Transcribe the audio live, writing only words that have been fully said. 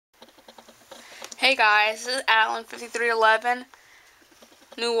Hey guys, this is Alan5311.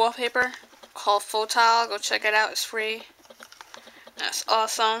 New wallpaper called Photile. Go check it out. It's free. That's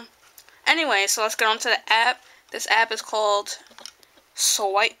awesome. Anyway, so let's get on to the app. This app is called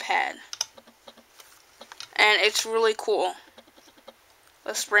SwipePad. And it's really cool.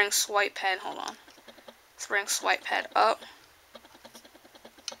 Let's bring SwipePad. Hold on. Let's bring SwipePad up.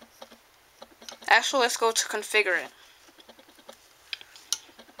 Actually, let's go to configure it.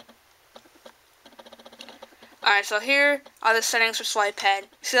 Alright, so here are the settings for SwipePad.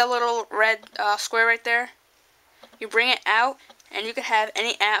 See that little red square right there? You bring it out, and you could have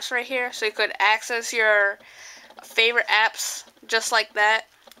any apps right here. So you could access your favorite apps just like that.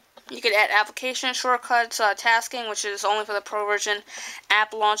 You could add application shortcuts, tasking, which is only for the pro version,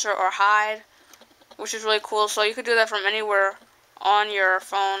 app launcher, or hide, which is really cool. So you could do that from anywhere on your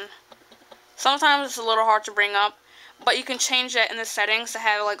phone. Sometimes it's a little hard to bring up, but you can change that in the settings to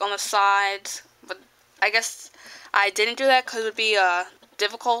have it like on the sides. But I guess I didn't do that because it would be a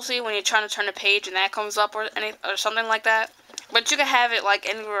difficulty when you're trying to turn a page and that comes up or something like that. But you can have it like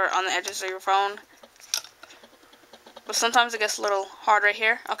anywhere on the edges of your phone. But sometimes it gets a little hard right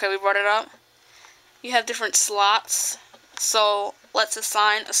here. Okay, we brought it up. You have different slots. So let's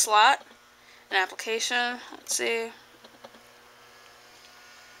assign a slot, an application. Let's see.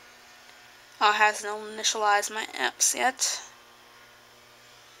 Oh, it hasn't initialized my apps yet.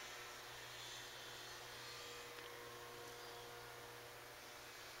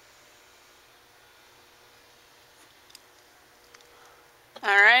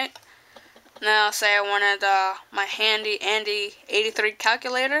 Alright. Now say I wanted my handy Andy 83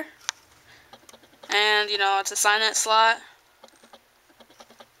 calculator. And, you know, it's assign that slot.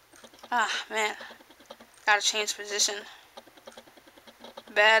 Ah, man. Gotta change position.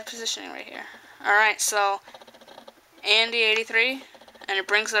 Bad positioning right here. Alright, so Andy 83. And it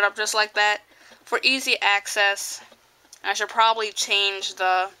brings it up just like that. For easy access, I should probably change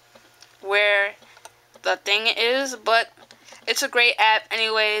where the thing is, but it's a great app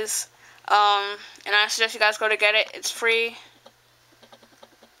anyways. And I suggest you guys go to get it. It's free.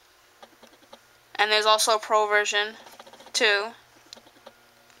 And there's also a pro version too.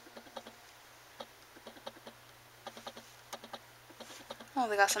 Oh,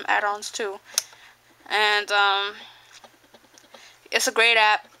 they got some add-ons too. And it's a great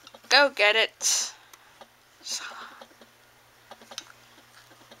app. Go get it.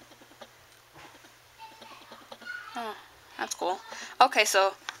 Oh, that's cool. Okay,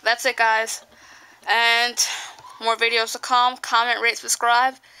 so that's it, guys. And more videos to come. Comment, rate,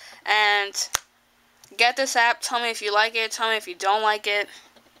 subscribe, and get this app. Tell me if you like it. Tell me if you don't like it.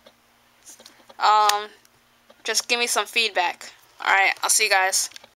 Just give me some feedback. Alright, I'll see you guys.